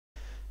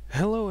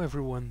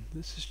everyone,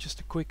 this is just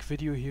a quick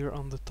video here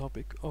on the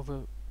topic of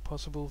a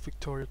possible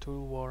Victorian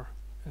Total War.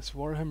 As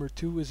Warhammer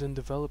 2 is in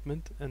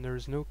development and there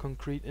is no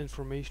concrete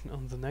information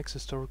on the next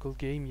historical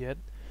game yet,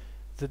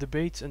 the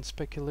debates and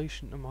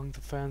speculation among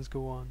the fans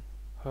go on.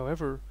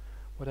 However,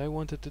 what I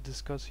wanted to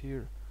discuss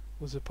here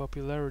was the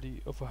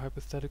popularity of a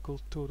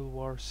hypothetical Total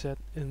War set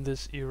in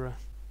this era.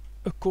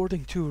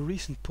 According to a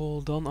recent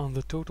poll done on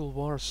the Total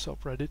War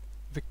subreddit,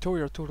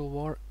 Victoria Total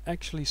War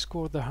actually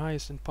scored the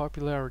highest in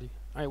popularity.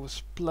 I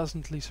was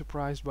pleasantly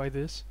surprised by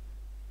this.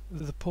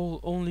 The poll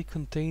only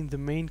contained the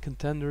main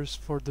contenders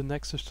for the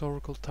next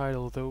historical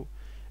title though.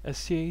 As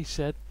CA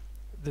said,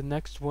 the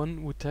next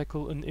one would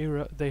tackle an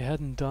era they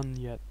hadn't done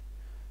yet.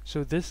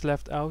 So this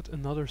left out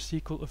another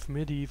sequel of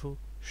medieval,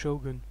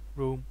 Shogun,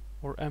 Rome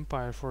or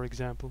Empire for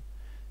example.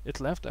 It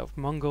left out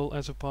Mongol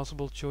as a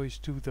possible choice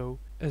too though,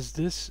 as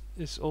this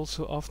is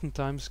also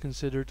oftentimes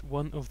considered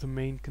one of the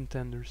main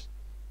contenders.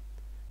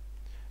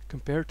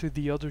 Compared to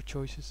the other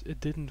choices, it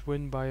didn't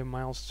win by a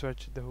mile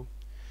stretch though.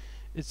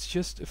 It's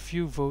just a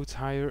few votes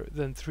higher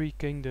than Three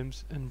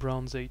Kingdoms and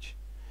Bronze Age.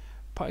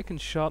 Pike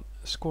and Shot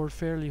scored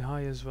fairly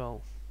high as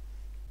well,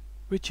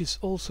 which is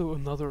also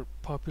another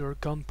popular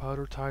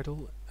gunpowder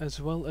title,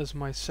 as well as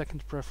my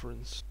second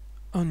preference.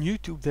 On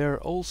YouTube there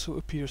also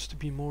appears to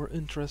be more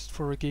interest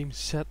for a game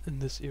set in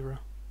this era.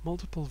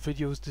 Multiple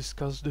videos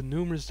discuss the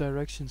numerous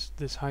directions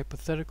this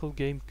hypothetical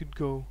game could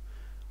go,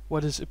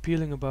 what is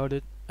appealing about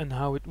it, and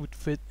how it would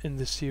fit in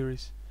the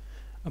series.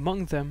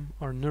 Among them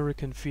are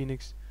Nurik and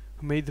Phoenix,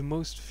 who made the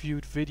most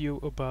viewed video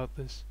about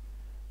this.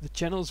 The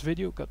channel's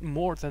video got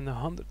more than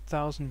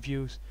 100,000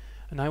 views,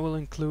 and I will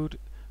include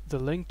the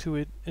link to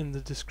it in the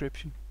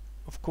description.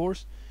 Of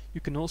course,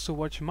 you can also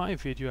watch my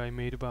video I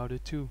made about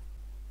it too.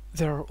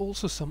 There are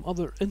also some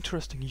other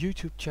interesting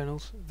YouTube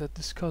channels that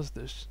discuss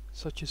this,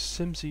 such as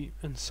Simsy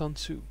and Sun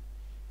Tzu.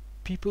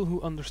 People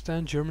who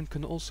understand German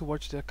can also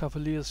watch their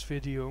Cavaliers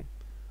video.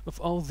 Of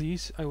all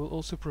these, I will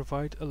also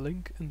provide a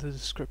link in the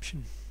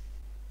description.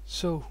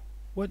 So,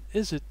 what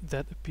is it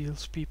that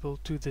appeals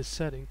people to this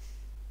setting?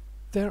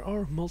 There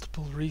are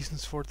multiple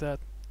reasons for that.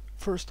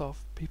 First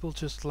off, people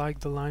just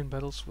like the line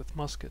battles with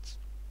muskets,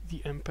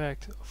 the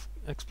impact of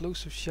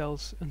explosive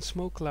shells and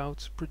smoke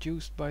clouds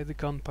produced by the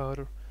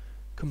gunpowder.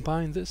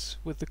 Combine this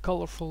with the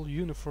colorful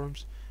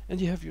uniforms and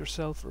you have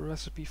yourself a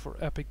recipe for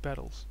epic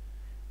battles.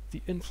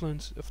 The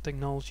influence of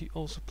technology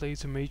also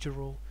plays a major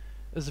role,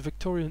 as the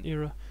Victorian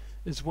era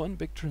is one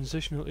big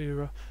transitional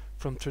era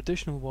from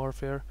traditional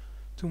warfare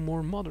to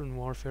more modern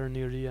warfare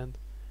near the end.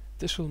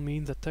 This will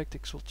mean that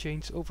tactics will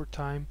change over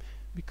time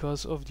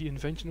because of the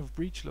invention of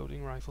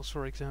breech-loading rifles,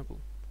 for example.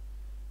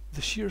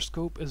 The sheer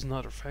scope is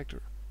another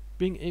factor.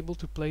 Being able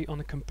to play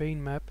on a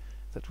campaign map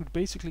that would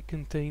basically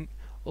contain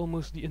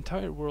almost the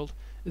entire world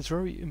is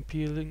very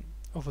appealing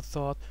of a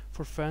thought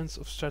for fans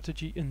of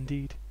strategy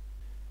indeed.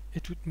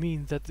 It would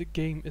mean that the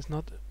game is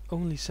not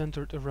only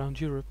centered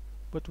around Europe,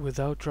 but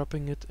without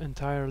dropping it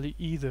entirely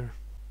either.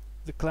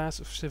 The clash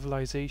of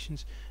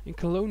civilizations in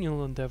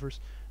colonial endeavors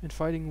and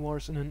fighting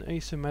wars in an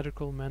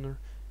asymmetrical manner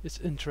is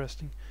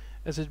interesting,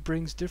 as it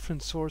brings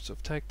different sorts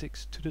of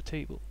tactics to the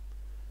table.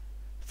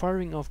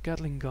 Firing off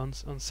Gatling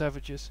guns on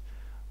savages,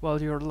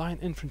 while your line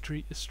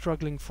infantry is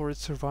struggling for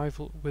its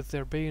survival with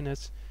their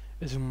bayonets,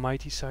 is a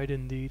mighty sight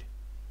indeed.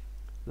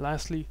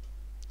 Lastly,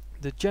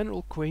 the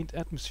general quaint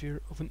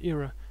atmosphere of an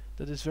era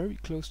that is very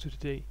close to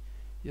today,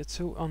 yet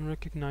so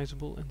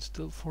unrecognizable and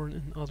still foreign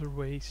in other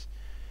ways.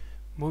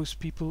 Most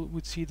people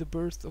would see the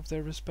birth of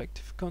their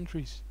respective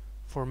countries,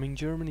 forming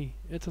Germany,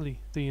 Italy,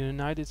 the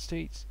United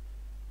States,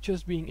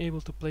 just being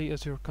able to play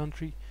as your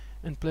country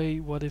and play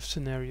what-if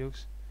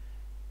scenarios.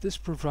 This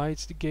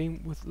provides the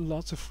game with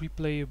lots of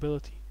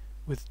replayability,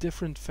 with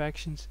different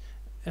factions,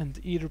 and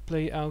either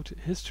play out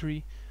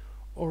history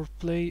or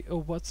play a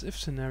what-if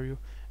scenario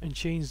and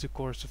change the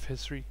course of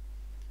history.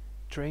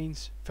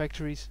 Trains,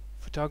 factories,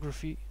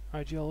 photography,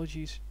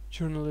 ideologies,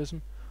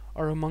 journalism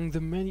are among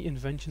the many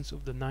inventions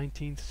of the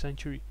 19th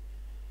century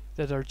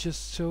that are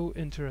just so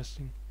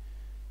interesting.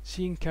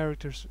 Seeing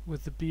characters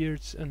with the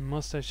beards and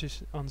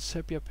mustaches on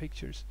sepia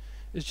pictures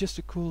is just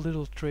a cool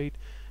little trait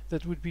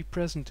that would be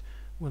present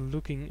when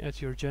looking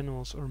at your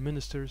generals or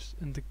ministers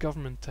in the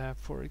government tab,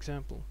 for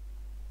example.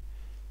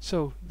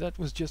 So that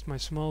was just my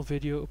small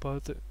video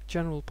about the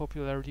general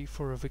popularity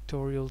for a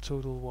Victorian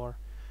Total War.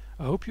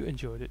 I hope you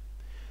enjoyed it.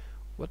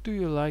 What do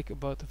you like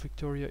about the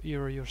Victoria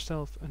era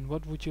yourself, and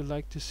what would you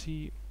like to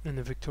see in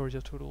the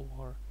Victoria Total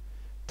War?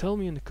 Tell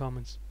me in the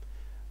comments.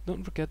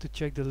 Don't forget to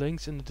check the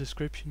links in the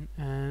description,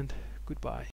 and goodbye.